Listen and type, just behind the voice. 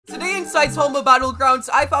Today in Saitama Battlegrounds,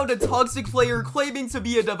 I found a toxic player claiming to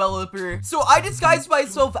be a developer. So I disguised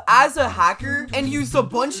myself as a hacker and used a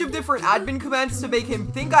bunch of different admin commands to make him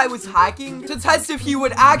think I was hacking to test if he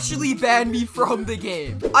would actually ban me from the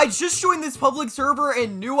game. I just joined this public server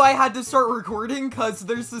and knew I had to start recording because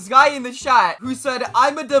there's this guy in the chat who said,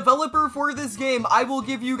 I'm a developer for this game. I will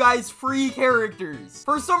give you guys free characters.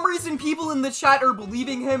 For some reason, people in the chat are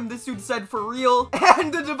believing him. This dude said, for real.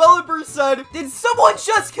 And the developer said, did someone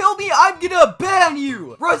just kill me? I'm gonna ban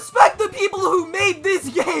you. Respect the people who made this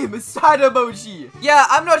game. Sad emoji. Yeah,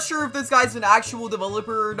 I'm not sure if this guy's an actual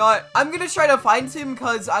developer or not. I'm gonna try to find him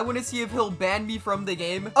because I want to see if he'll ban me from the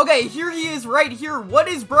game. Okay, here he is right here. What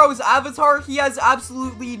is bro's avatar? He has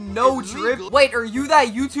absolutely no drip. Wait, are you that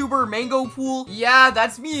YouTuber Mango Pool? Yeah,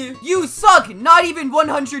 that's me. You suck. Not even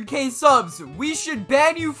 100k subs. We should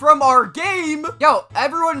ban you from our game. Yo,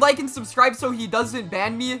 everyone like and subscribe so he doesn't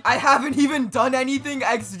ban me. I haven't even done anything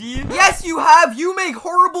XD. Yes, you have. You make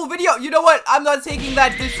horrible video. You know what? I'm not taking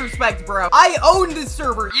that disrespect, bro. I own this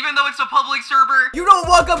server, even though it's a public server. You don't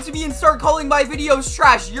walk up to me and start calling my videos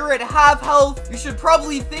trash. You're at half health. You should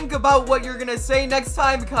probably think about what you're gonna say next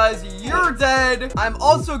time because you're dead. I'm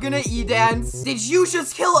also gonna e-dance. Did you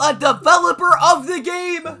just kill a developer of the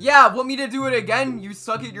game? Yeah, want me to do it again? You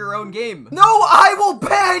suck at your own game. No, I will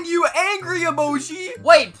ban you, angry emoji.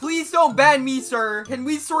 Wait, please don't ban me, sir. Can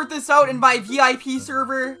we sort this out in my VIP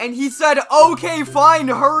server? And he said, okay, fine,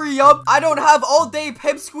 hurry up. I don't have all day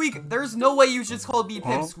pipsqueak. There's no way you just called me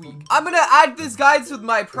pipsqueak. I'm gonna add this guy to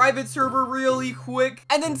my private server really quick.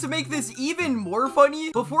 And then to make this even more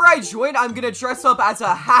funny, before I join, I'm gonna dress up as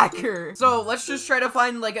a hacker. So let's just try to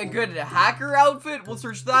find like a good hacker outfit. We'll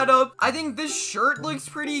search that up. I think this shirt looks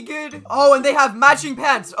pretty good. Oh, and they have matching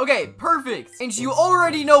pants. Okay, perfect. And you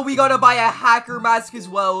already know we gotta buy a hacker mask as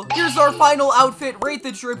well. Here's our final outfit. Rate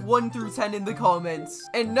the drip 1 through 10 in the comments.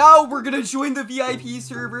 And now we're gonna join the VIP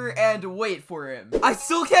server and wait for him. I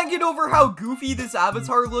still can't get over how goofy this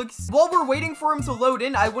avatar looks. While we're waiting for him to load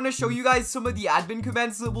in, I want to show you guys some of the admin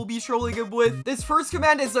commands that we'll be trolling him with. This first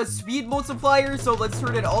command is a speed multiplier, so let's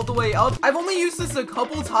turn it all the way up. I've only used this a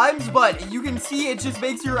couple times, but you can see it just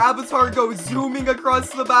makes your avatar go zooming across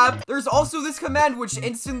the map. There's also this command which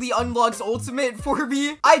instantly unlocks ultimate for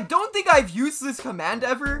me. I don't think I've used this command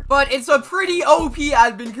ever, but it's a pretty OP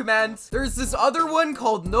admin command. There's this other one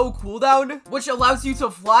called no cooldown, which allows you to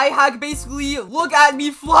fly hack basically. Look at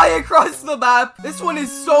me fly across the map. This one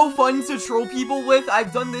is so fun to troll people with.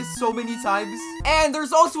 I've done this so many times. And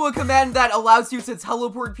there's also a command that allows you to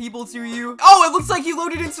teleport people to you. Oh, it looks like he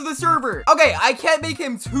loaded into the server. Okay, I can't make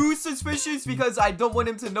him too suspicious because I don't want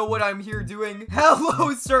him to know what I'm here doing.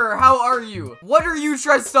 Hello, sir. How are you? What are you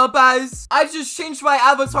dressed up as? I just changed my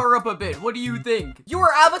avatar up a bit. What do you think?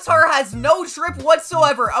 Your avatar has no drip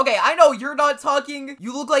whatsoever. Okay, I know you're not talking.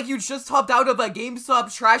 You look like you just hopped out of a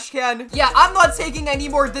GameStop trash can. Yeah, I'm not taking any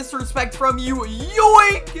more disrespect from you.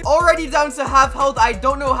 Yoink! Already down to half health. I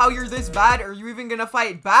don't know how you're this bad. Are you even gonna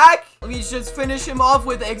fight back? Let me just finish him off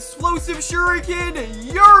with explosive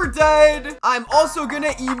shuriken. You're dead. I'm also gonna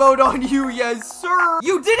emote on you. Yes, sir.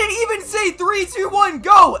 You didn't even say 3, 2, 1,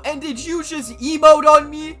 go. And did you just emote on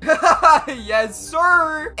me? Yes,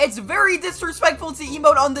 sir. It's very disrespectful to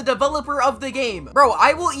emote on the developer of the game. Bro,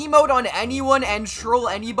 I will emote on anyone and troll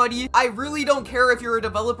anybody. I really don't care if you're a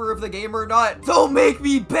developer of the game or not. Don't make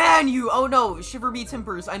me ban you. Oh no, shiver me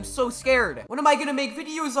timbers. I'm so scared. What am I gonna make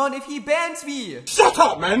videos on if he bans me? Shut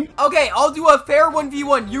up, man. Okay, I'll do a fair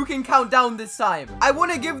 1v1. You can count down this time. I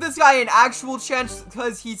want to give this guy an actual chance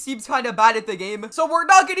because he seems kind of bad at the game. So we're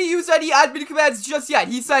not gonna use any admin commands just yet.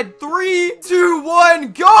 He said 3, 2,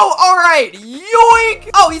 1, go. All right, yoink.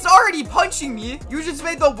 Oh, he's already punching me. You just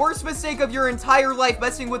made the worst mistake of your entire life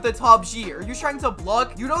messing with the top G. Are you trying to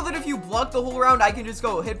block? You know that if you block the whole round, I can just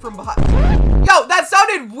go hit from behind. Yo, that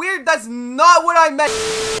sounded weird. That's not what I meant.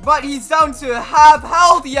 But he's down to half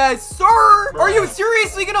health. Yes, sir. Are you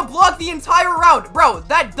seriously gonna block the entire round? Bro,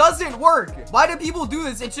 that doesn't work. Why do people do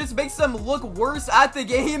this? It just makes them look worse at the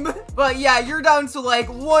game. But yeah, you're down to like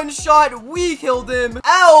 1 shot. We killed him.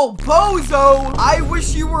 El Bozo. I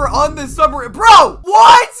wish you were on the subreddit. Bro,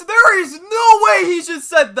 what? There is no way he just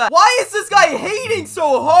said that. Why is this guy hating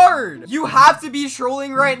so hard? You have to be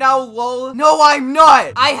trolling right now, lol. No, I'm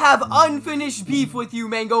not. I have unfinished beef with you,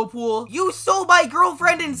 Mango Pool. You stole my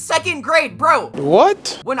girlfriend in 2nd grade, bro.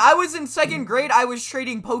 What? When I was in 2nd grade, I was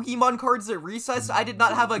trading Poke Pokemon cards at recess. I did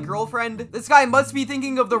not have a girlfriend. This guy must be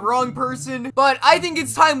thinking of the wrong person. But I think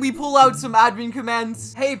it's time we pull out some admin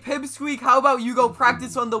commands. Hey, Pipsqueak, how about you go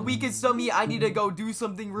practice on the weakest dummy? I need to go do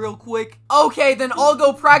something real quick. Okay, then I'll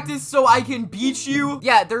go practice so I can beat you.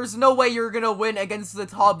 Yeah, there's no way you're gonna win against the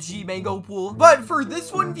top G Mango Pool. But for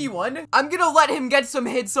this 1v1, I'm gonna let him get some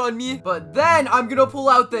hits on me. But then I'm gonna pull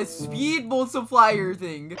out the speed multiplier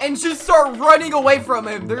thing and just start running away from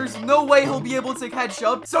him. There's no way he'll be able to catch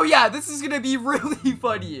up. So yeah, this is gonna be really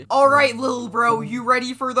funny. All right, little bro, you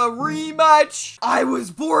ready for the rematch? I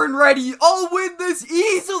was born ready. I'll win this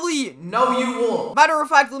easily. No, you won't. Matter of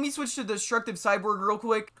fact, let me switch to destructive cyborg real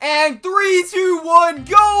quick. And 3, 2, 1,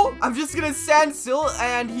 go. I'm just gonna stand still,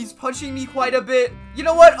 and he's punching me quite a bit. You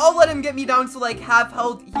know what? I'll let him get me down to like half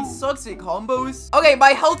health. He sucks at combos. Okay,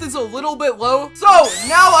 my health is a little bit low. So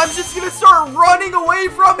now I'm just gonna start running away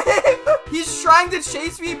from him. He's trying to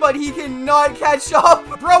chase me, but he cannot catch up.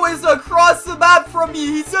 Bro is across the map from me.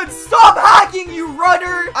 He said, stop hacking, you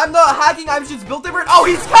runner. I'm not hacking. I'm just built different. Oh,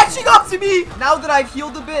 he's catching up to me. Now that I've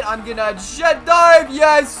healed a bit, I'm gonna jet dive.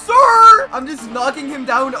 Yes, sir. I'm just knocking him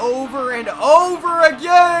down over and over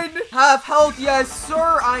again. Half health. Yes,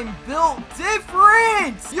 sir. I'm built different.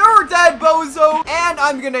 You're dead, bozo. And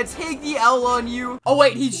I'm gonna take the L on you. Oh,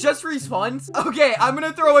 wait, he just respawned. Okay, I'm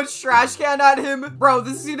gonna throw a trash can at him. Bro,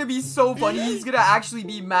 this is gonna be so funny. He's gonna actually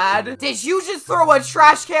be mad. Did you just throw a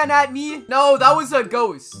trash can at me? No, that was a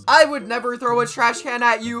ghost. I would never throw a trash can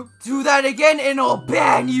at you. Do that again and I'll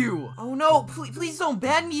ban you. Oh no, please don't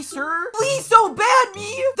ban me, sir. Please don't ban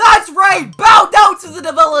me. That's right. Bow down to the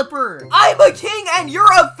developer. I'm a king and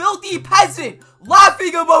you're a filthy peasant.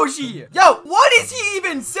 Laughing emoji. Yo, what is he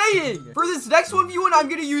even saying? For this next 1v1, I'm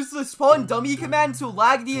gonna use the spawn dummy command to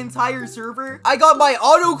lag the entire server. I got my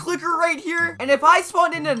auto clicker right here, and if I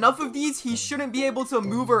spawn in enough of these, he shouldn't be able to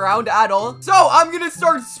move around at all. So I'm gonna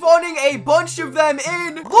start spawning a bunch of them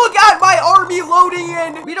in. Look at my army loading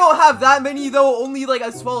in. We don't have that many though, only like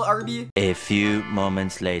a small army. A few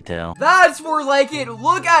moments later. That's more like it.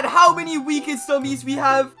 Look at how many weakest dummies we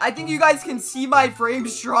have. I think you guys can see my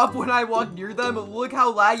frames drop when I walk near them. Look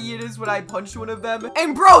how laggy it is when I punch one of them.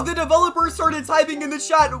 And bro, the developer started typing in the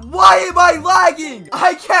chat, why am I lagging?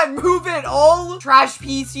 I can't move it all. Trash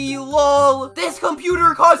PC, lol. This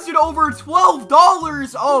computer costed over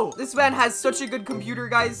 $12. Oh, this man has such a good computer,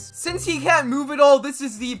 guys. Since he can't move it all, this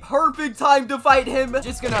is the perfect time to fight him.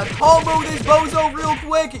 Just gonna combo this bozo real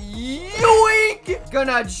quick. Yoink!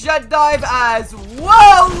 Gonna jet dive as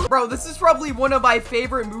well. Bro, this is probably one of my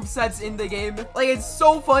favorite movesets in the game. Like, it's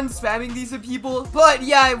so fun spamming these at people. But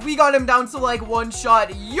yeah, we got him down to like one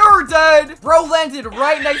shot. You're dead. Bro landed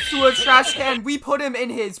right next to a trash can. We put him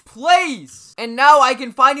in his place. And now I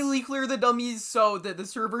can finally clear the dummies so that the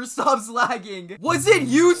server stops lagging. Was it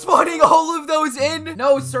you spawning all of those in?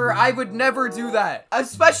 No, sir, I would never do that.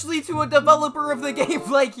 Especially to a developer of the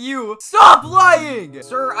game like you. Stop lying!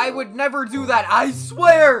 Sir, I would never do that, I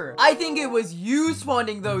swear. I think it was you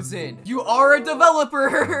spawning those in. You are a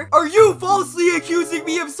developer. Are you falsely accusing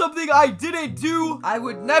me of something I didn't do? I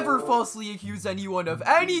would never falsely accuse anyone of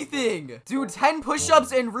anything. Do 10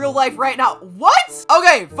 push-ups in real life right now. What?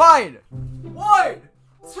 Okay, fine. 1,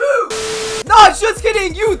 2. No, just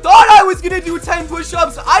kidding. You thought I was gonna do 10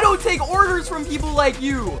 push-ups. I don't take orders from people like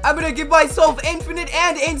you. I'm gonna give myself infinite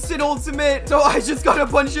and instant ultimate. So I just gotta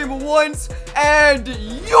punch him once and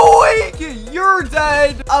yoink, you're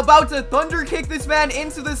dead. About to thunder kick this man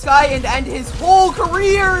into the sky and end his whole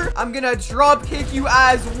career. I'm gonna drop kick you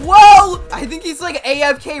as well. I think he's like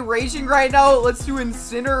AFK raging right now. Let's do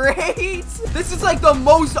incinerate. This is like the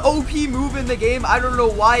most OP move in the game. I don't know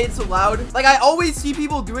why it's allowed. Like, I always see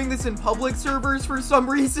people doing this in public servers for some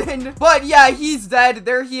reason. But yeah, he's dead.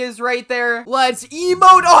 There he is right there. Let's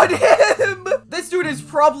emote on him. This dude is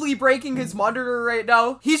probably breaking his monitor right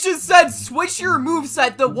now. He just said, switch your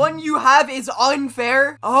moveset. The one you have is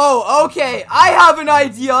unfair. Oh, okay. I have an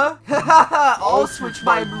idea. I'll switch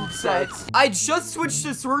my moveset. I just switched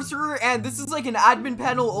to sorcerer, and this is like an admin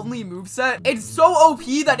panel only moveset. It's so OP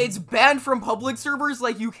that it's banned from public servers.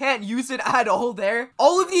 Like, you can't use it at all there.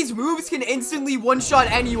 All of these moves can instantly one-shot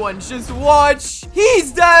anyone. Just watch.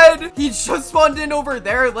 He's dead. He just spawned in over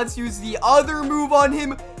there. Let's use the other move on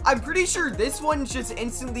him. I'm pretty sure this one just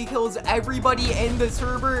instantly kills everybody in the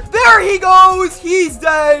server. There he goes. He's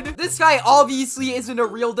dead. This guy obviously isn't a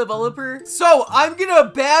real developer. So I'm gonna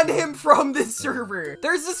ban him from this server.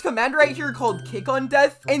 There's this command right here called kick on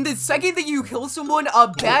death. And the second that you kill someone, a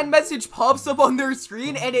ban message pops up on their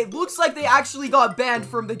screen and it looks like they actually got banned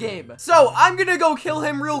from the game. So I'm gonna go kill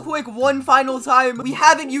him real quick one final time. We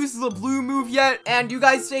haven't used the blue move yet. And you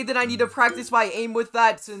guys say that I need to practice my aim with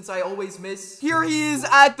that since I always miss. Here he is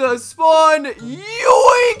at at the spawn.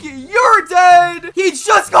 Yoink! You're dead! He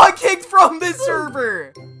just got kicked from this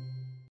server.